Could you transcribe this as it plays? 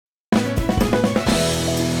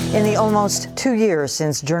In the almost 2 years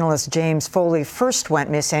since journalist James Foley first went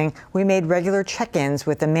missing, we made regular check-ins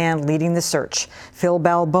with the man leading the search, Phil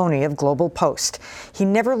Balboni of GlobalPost. He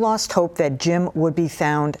never lost hope that Jim would be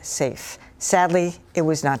found safe. Sadly, it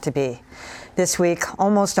was not to be. This week,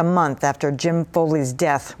 almost a month after Jim Foley's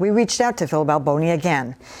death, we reached out to Phil Balboni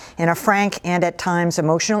again. In a frank and at times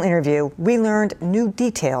emotional interview, we learned new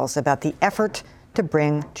details about the effort to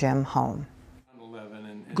bring Jim home.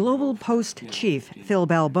 GlobalPost chief Phil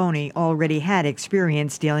Balboni already had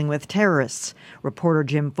experience dealing with terrorists. Reporter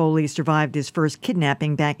Jim Foley survived his first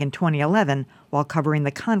kidnapping back in 2011 while covering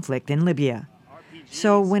the conflict in Libya.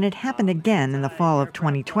 So when it happened again in the fall of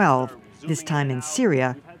 2012, this time in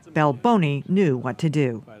Syria, Balboni knew what to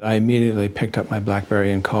do. I immediately picked up my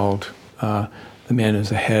BlackBerry and called the man who's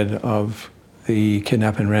the head of the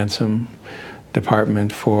Kidnap and Ransom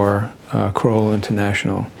Department for Kroll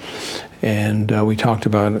International. And we talked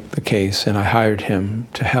about the case, and I hired him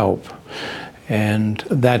to help. And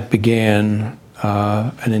that began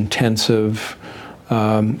an intensive,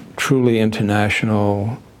 truly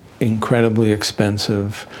international, incredibly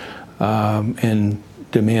expensive, and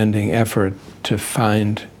demanding effort to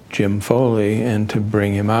find Jim Foley and to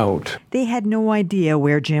bring him out. They had no idea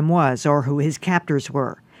where Jim was or who his captors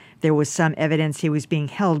were. There was some evidence he was being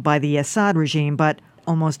held by the Assad regime, but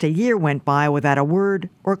almost a year went by without a word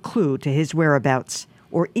or clue to his whereabouts,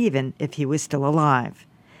 or even if he was still alive.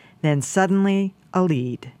 Then suddenly, a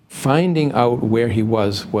lead. Finding out where he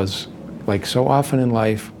was, like so often in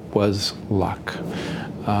life, was luck.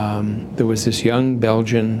 There was this young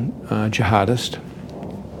Belgian jihadist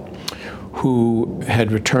who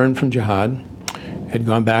had returned from jihad, had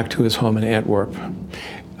gone back to his home in Antwerp,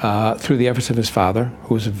 through the efforts of his father,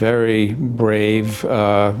 who was a very brave,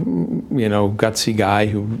 gutsy guy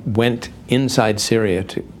who went inside Syria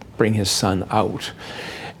to bring his son out.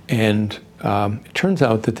 And it turns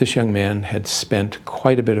out that this young man had spent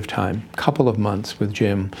quite a bit of time, a couple of months with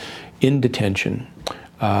Jim, in detention,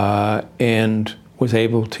 and was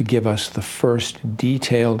able to give us the first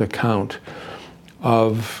detailed account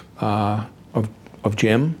of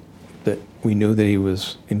Jim, that we knew that he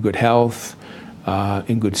was in good health,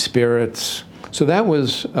 in good spirits. So that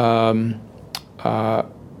was our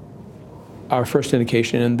first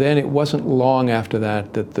indication. And then it wasn't long after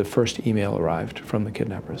that that the first email arrived from the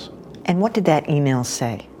kidnappers. And what did that email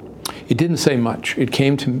say? It didn't say much. It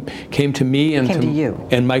came to me and to you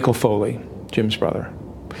and Michael Foley, Jim's brother.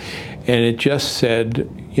 And it just said,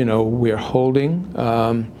 we're holding,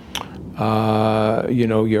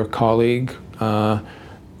 your colleague,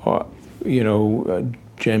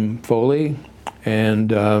 Jim Foley,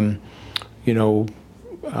 and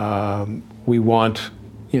we want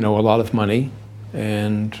a lot of money,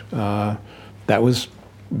 and that was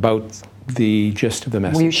about the gist of the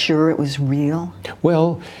message. Were you sure it was real?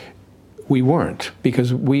 Well, we weren't,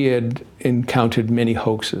 because we had encountered many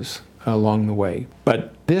hoaxes along the way.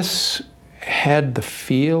 But this had the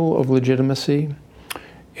feel of legitimacy.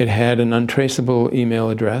 It had an untraceable email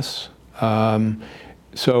address.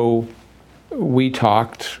 So we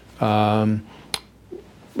talked, our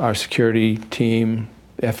security team,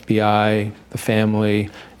 FBI, the family,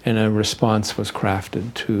 and a response was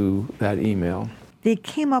crafted to that email. They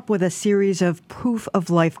came up with a series of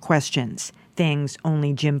proof-of-life questions, things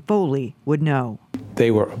only Jim Foley would know. They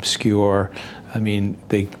were obscure. I mean,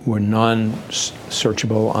 they were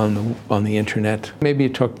non-searchable on the internet. Maybe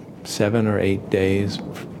it took 7 or 8 days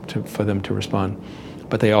for them to respond,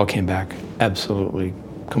 but they all came back absolutely,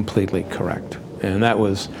 completely correct. And that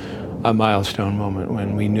was a milestone moment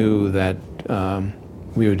when we knew that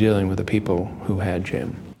we were dealing with the people who had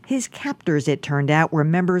Jim. His captors, it turned out, were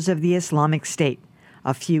members of the Islamic State.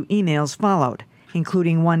 A few emails followed,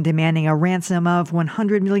 including one demanding a ransom of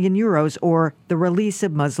 100 million euros or the release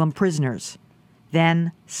of Muslim prisoners.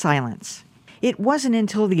 Then silence. It wasn't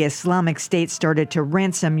until the Islamic State started to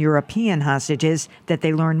ransom European hostages that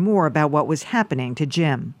they learned more about what was happening to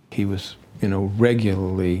Jim. He was,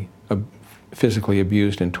 regularly physically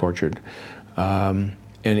abused and tortured, and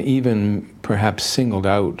even perhaps singled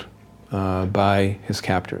out by his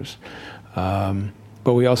captors.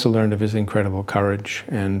 But we also learned of his incredible courage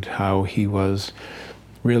and how he was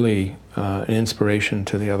really an inspiration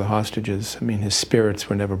to the other hostages. I mean, his spirits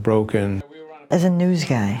were never broken. As a news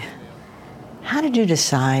guy, how did you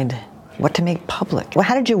decide what to make public?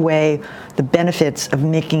 How did you weigh the benefits of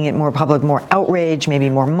making it more public, more outrage, maybe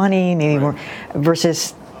more money, maybe more,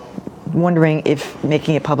 versus wondering if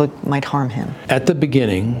making it public might harm him? At the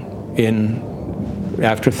beginning,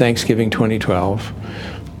 after Thanksgiving 2012,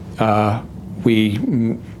 we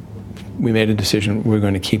we made a decision we're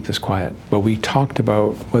going to keep this quiet. But we talked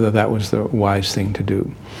about whether that was the wise thing to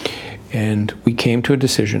do. And we came to a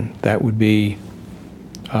decision that would be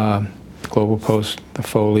GlobalPost, the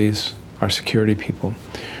Foleys, our security people,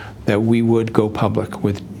 that we would go public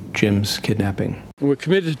with Jim's kidnapping. We're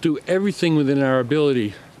committed to do everything within our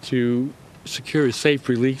ability to secure his safe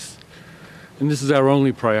release, and this is our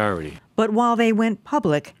only priority. But while they went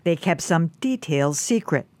public, they kept some details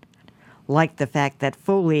secret, like the fact that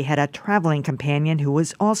Foley had a traveling companion who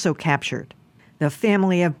was also captured. The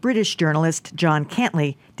family of British journalist John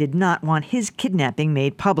Cantley did not want his kidnapping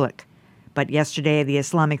made public. But yesterday, the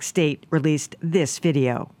Islamic State released this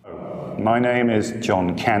video. My name is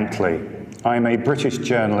John Cantley. I'm a British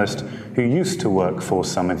journalist who used to work for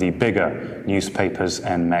some of the bigger newspapers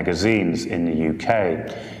and magazines in the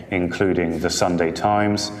UK, including the Sunday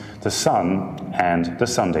Times, the Sun, and the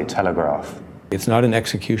Sunday Telegraph. It's not an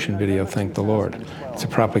execution video, thank the Lord. It's a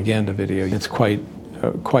propaganda video. It's quite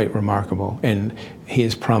remarkable, and he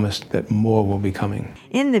has promised that more will be coming.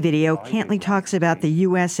 In the video, Cantley talks about the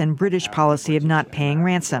U.S. and British policy of not paying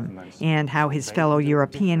ransom and how his fellow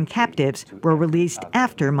European captives were released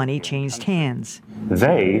after money changed hands.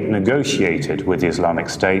 They negotiated with the Islamic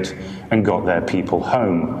State and got their people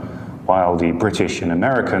home, while the British and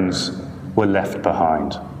Americans were left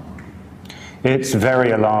behind. It's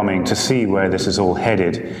very alarming to see where this is all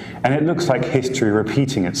headed, and it looks like history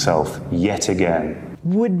repeating itself yet again.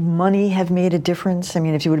 Would money have made a difference? I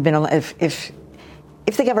mean, if you would have been, if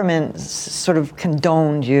the government sort of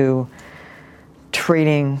condoned you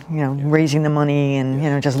trading, raising the money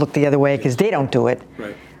and, just look the other way because they don't do it,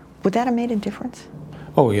 right, would that have made a difference?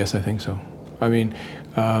 Oh, yes, I think so. I mean,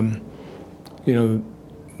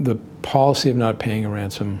 the policy of not paying a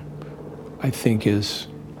ransom, I think, is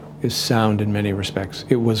sound in many respects.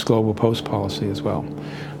 It was GlobalPost policy as well.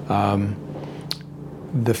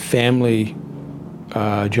 The family,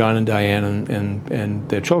 John and Diane and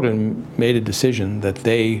their children, made a decision that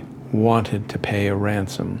they wanted to pay a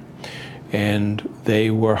ransom, and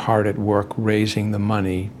they were hard at work raising the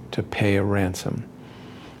money to pay a ransom.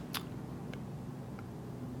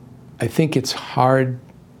 I think it's hard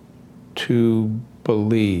to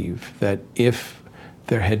believe that if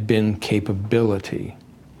there had been capability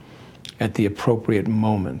at the appropriate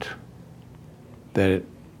moment, that it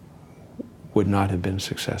would not have been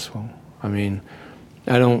successful. I mean,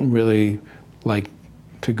 I don't really like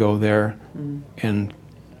to go there, and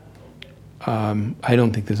I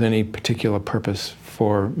don't think there's any particular purpose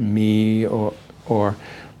for me or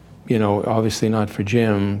obviously not for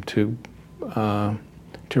Jim to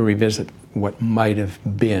revisit what might have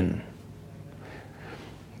been,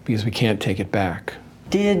 because we can't take it back.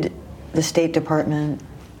 Did the State Department,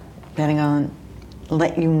 Pentagon,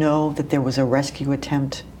 let you know that there was a rescue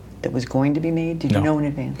attempt that was going to be made? Did you know in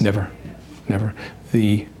advance? Never.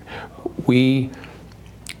 We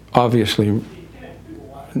obviously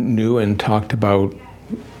knew and talked about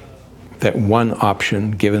that one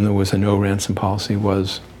option, given there was a no ransom policy,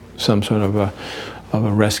 was some sort of a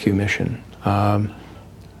rescue mission.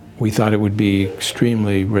 We thought it would be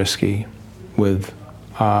extremely risky, with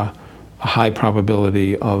a high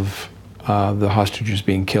probability of the hostages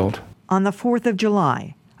being killed. On the 4th of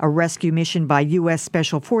July, a rescue mission by U.S.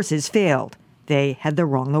 Special Forces failed. They had the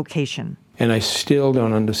wrong location. And I still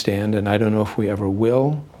don't understand, and I don't know if we ever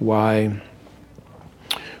will, why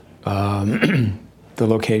the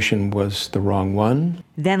location was the wrong one.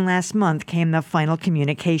 Then last month came the final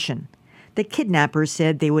communication. The kidnappers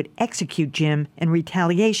said they would execute Jim in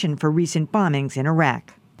retaliation for recent bombings in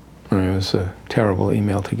Iraq. It was a terrible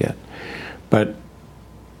email to get. But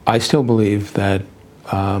I still believe that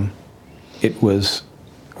it was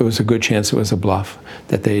a good chance it was a bluff,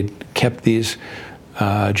 that they'd kept these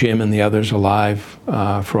Jim and the others alive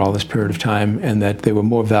for all this period of time, and that they were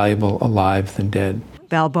more valuable alive than dead.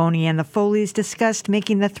 Balboni and the Foleys discussed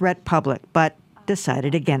making the threat public, but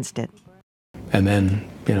decided against it. And then,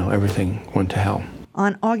 everything went to hell.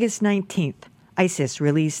 On August 19th, ISIS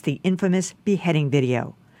released the infamous beheading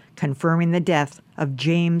video, confirming the death of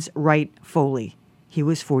James Wright Foley. He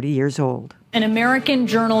was 40 years old. An American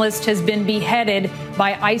journalist has been beheaded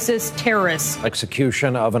by ISIS terrorists.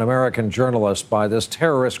 Execution of an American journalist by this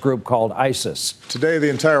terrorist group called ISIS. Today, the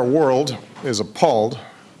entire world is appalled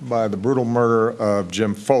by the brutal murder of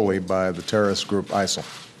Jim Foley by the terrorist group ISIL.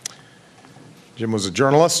 Jim was a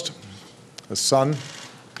journalist, a son,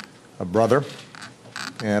 a brother,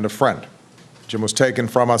 and a friend. Jim was taken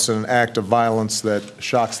from us in an act of violence that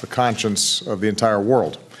shocks the conscience of the entire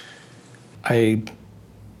world. I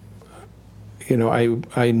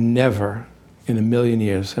never in a million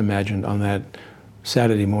years imagined on that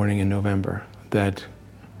Saturday morning in November that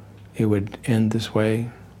it would end this way.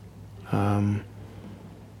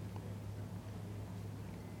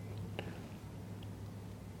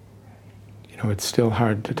 It's still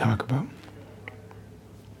hard to talk about.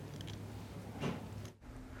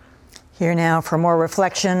 Here now for more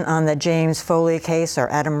reflection on the James Foley case are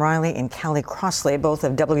Adam Riley and Callie Crossley, both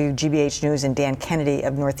of WGBH News, and Dan Kennedy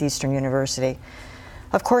of Northeastern University.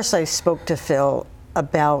 Of course, I spoke to Phil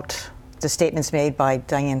about the statements made by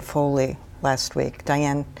Diane Foley last week.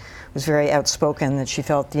 Diane was very outspoken that she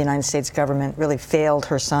felt the United States government really failed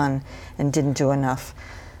her son and didn't do enough.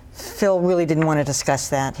 Phil really didn't want to discuss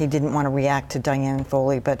that. He didn't want to react to Diane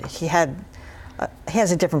Foley, but he has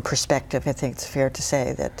a different perspective. I think it's fair to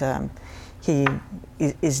say that he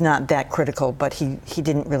is not that critical, but he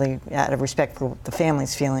didn't really, out of respect for the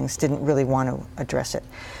family's feelings, didn't really want to address it.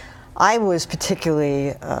 I was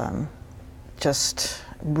particularly just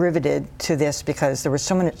riveted to this because there was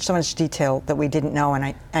so much detail that we didn't know,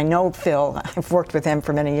 and I know Phil. I've worked with him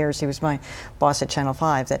for many years. He was my boss at Channel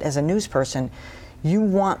 5. That as a news person, you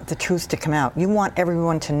want the truth to come out. You want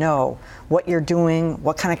everyone to know what you're doing,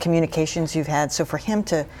 what kind of communications you've had. So for him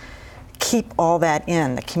to keep all that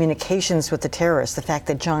in, the communications with the terrorists, the fact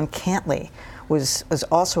that John Cantley was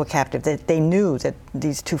also a captive, that they knew that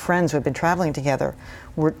these two friends who had been traveling together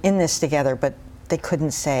were in this together, but they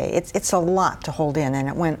couldn't say. It's a lot to hold in, and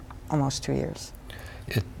it went almost 2 years.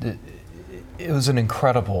 It was an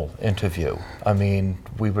incredible interview. I mean,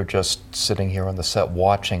 we were just sitting here on the set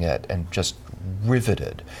watching it and just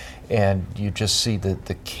riveted, and you just see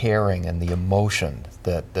the caring and the emotion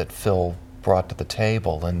that Phil brought to the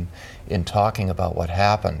table and in talking about what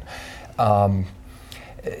happened.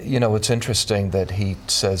 It's interesting that he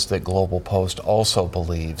says that GlobalPost also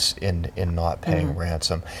believes in not paying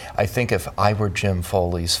ransom. I think if I were Jim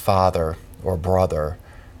Foley's father or brother,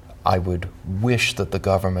 I would wish that the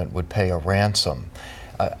government would pay a ransom.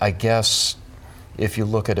 I guess if you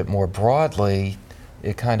look at it more broadly,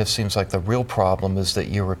 it kind of seems like the real problem is that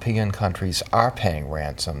European countries are paying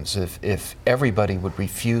ransoms. If everybody would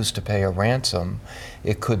refuse to pay a ransom,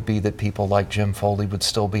 it could be that people like Jim Foley would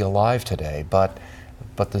still be alive today, but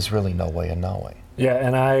there's really no way of knowing. Yeah,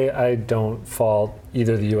 and I don't fault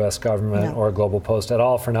either the U.S. government or GlobalPost at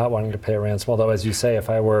all for not wanting to pay a ransom, although, as you say, if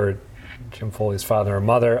I were Jim Foley's father or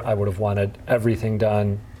mother, I would have wanted everything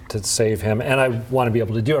done to save him, and I want to be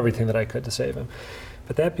able to do everything that I could to save him.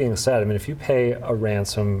 But that being said, I mean, if you pay a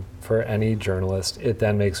ransom for any journalist, it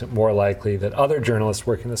then makes it more likely that other journalists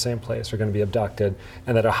working in the same place are going to be abducted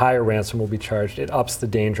and that a higher ransom will be charged. It ups the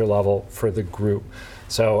danger level for the group.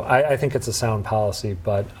 So I think it's a sound policy,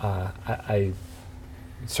 but I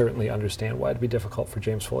certainly understand why it'd be difficult for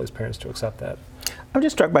James Foley's parents to accept that. I'm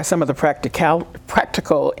just struck by some of the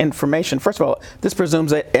practical information. First of all, this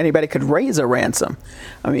presumes that anybody could raise a ransom.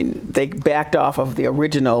 I mean, they backed off of the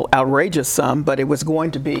original outrageous sum, but it was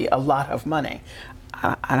going to be a lot of money.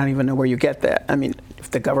 I don't even know where you get that. I mean,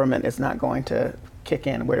 if the government is not going to kick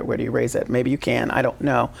in, where do you raise that? Maybe you can, I don't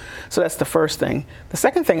know. So that's the first thing. The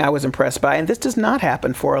second thing I was impressed by, and this does not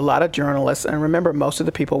happen for a lot of journalists, and remember, most of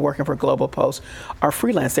the people working for GlobalPost are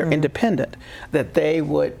freelance, they're independent, that they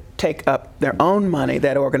would take up their own money,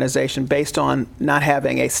 that organization, based on not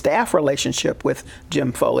having a staff relationship with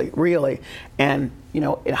Jim Foley, really, and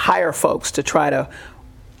hire folks to try to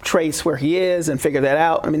trace where he is and figure that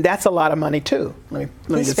out. I mean, that's a lot of money too. Let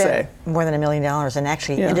me just say. More than $1 million, and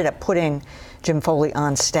actually ended up putting Jim Foley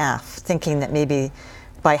on staff, thinking that maybe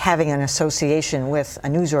by having an association with a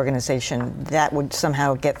news organization, that would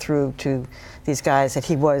somehow get through to these guys that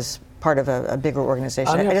he was part of a bigger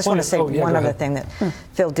organization. I just want to say one other thing that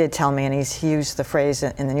Phil did tell me, and he used the phrase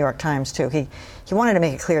in the New York Times too. He wanted to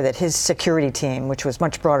make it clear that his security team, which was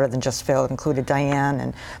much broader than just Phil, included Diane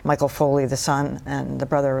and Michael Foley, the son and the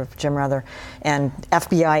brother of Jim Rather, and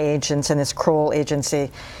FBI agents and this Kroll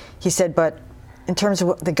agency. He said, but in terms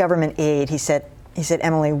of the government aid, he said,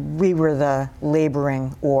 Emily, we were the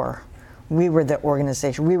laboring oar. We were the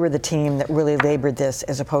organization. We were the team that really labored this,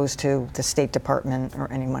 as opposed to the State Department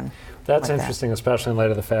or anyone. That's interesting, especially in light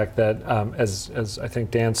of the fact that, as I think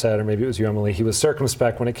Dan said, or maybe it was you, Emily, he was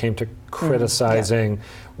circumspect when it came to criticizing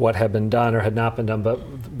what had been done or had not been done. But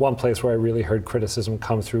one place where I really heard criticism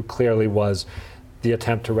come through clearly was the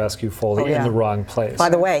attempt to rescue Foley in the wrong place. By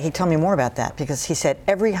the way, he told me more about that, because he said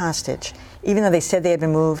every hostage, even though they said they had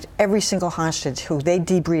been moved, every single hostage who they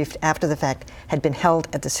debriefed after the fact had been held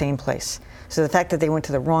at the same place. So the fact that they went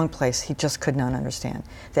to the wrong place, he just could not understand.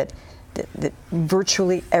 That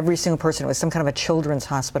virtually every single person, it was some kind of a children's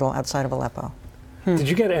hospital outside of Aleppo. Did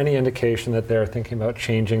you get any indication that they're thinking about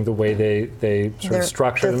changing the way they sort of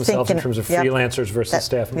structure themselves in terms of freelancers versus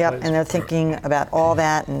staff employees? Yep, and they're thinking about all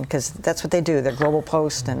that, and because that's what they do. They're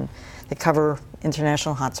GlobalPost, and they cover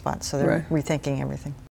international hotspots, so they're rethinking everything.